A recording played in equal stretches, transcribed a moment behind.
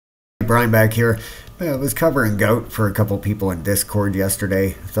Brian back here. I was covering goat for a couple people in Discord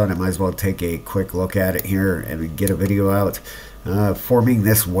yesterday. Thought I might as well take a quick look at it here and get a video out. Forming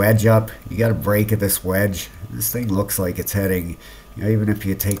this wedge up, you got a break of this wedge. This thing looks like it's heading, even if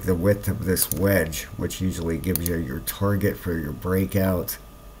you take the width of this wedge, which usually gives you your target for your breakout.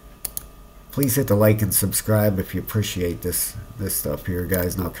 Please hit the like and subscribe if you appreciate this stuff here,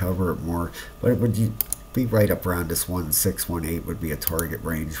 guys, and I'll cover it more. But it would be right up around this 1618 would be a target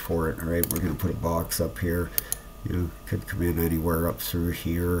range for it. All right, we're going to put a box up here. Could come in anywhere up through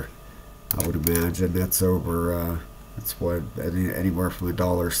here. I would imagine that's over. That's what anywhere from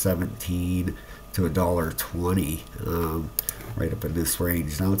 $1.17 to $1.20, right up in this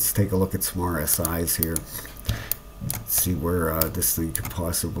range. Now let's take a look at some RSIs here. Let's see where this thing could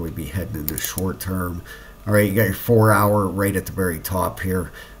possibly be heading in the short term. All right, you got your 4 hour right at the very top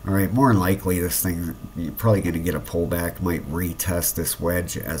here. All right, more than likely this thing, you're probably going to get a pullback, might retest this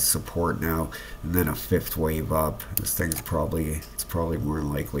wedge as support now, and then a fifth wave up. This thing's probably more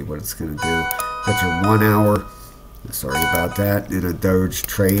than likely what it's going to do. Got your 1 hour. Sorry about that, in a Doge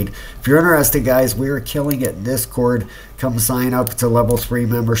trade. If you're interested, guys, we are killing it in Discord. Come sign up. It's a level 3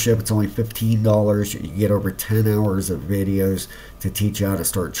 membership. It's only $15. You get over 10 hours of videos to teach you how to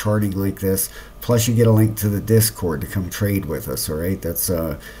start charting like this. Plus, you get a link to the Discord to come trade with us, all right? That's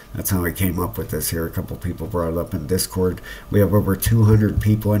how I came up with this here. A couple people brought it up in Discord. We have over 200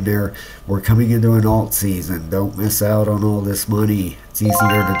 people in there. We're coming into an alt season. Don't miss out on all this money. It's easier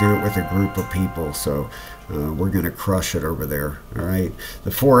to do it with a group of people, so we're going to crush it over there, all right?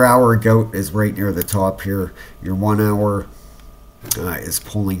 The 4 hour goat is right near the top here. Your 1 hour is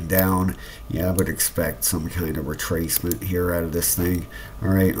pulling down. Yeah, I would expect some kind of retracement here out of this thing. All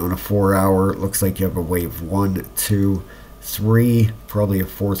right, on a 4 hour, it looks like you have a wave 1, 2, 3, probably a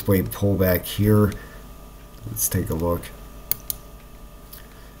fourth wave pullback here. Let's take a look.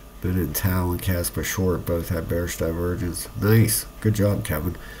 Ben and Tal and Casper Short both have bearish divergence. Nice, good job,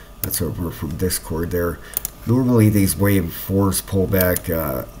 Kevin. That's over from Discord there. Normally these wave 4s pull back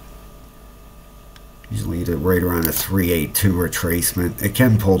usually to right around a 382 retracement. It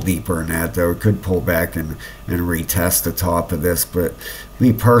can pull deeper than that, though. It could pull back and retest the top of this. But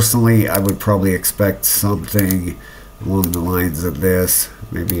me personally, I would probably expect something along the lines of this.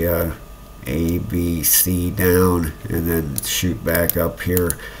 Maybe a B, C down and then shoot back up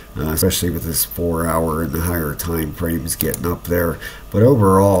here. Especially with this 4 hour and the higher time frames getting up there. But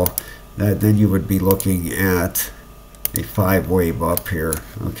overall, then you would be looking at a 5 wave up here,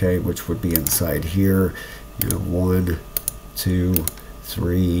 okay, which would be inside here. 1, 2,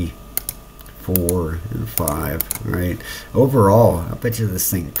 3, 4, and 5. All right. Overall, I bet you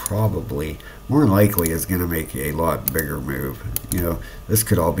this thing probably, more than likely, is going to make a lot bigger move. This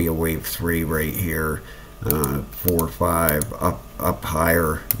could all be a wave 3 right here. 4, 5, up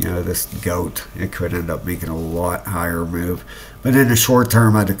higher. This goat, it could end up making a lot higher move. But in the short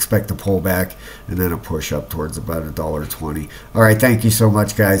term, I'd expect a pullback and then a push up towards about $1.20. All right, thank you so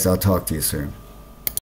much, guys. I'll talk to you soon.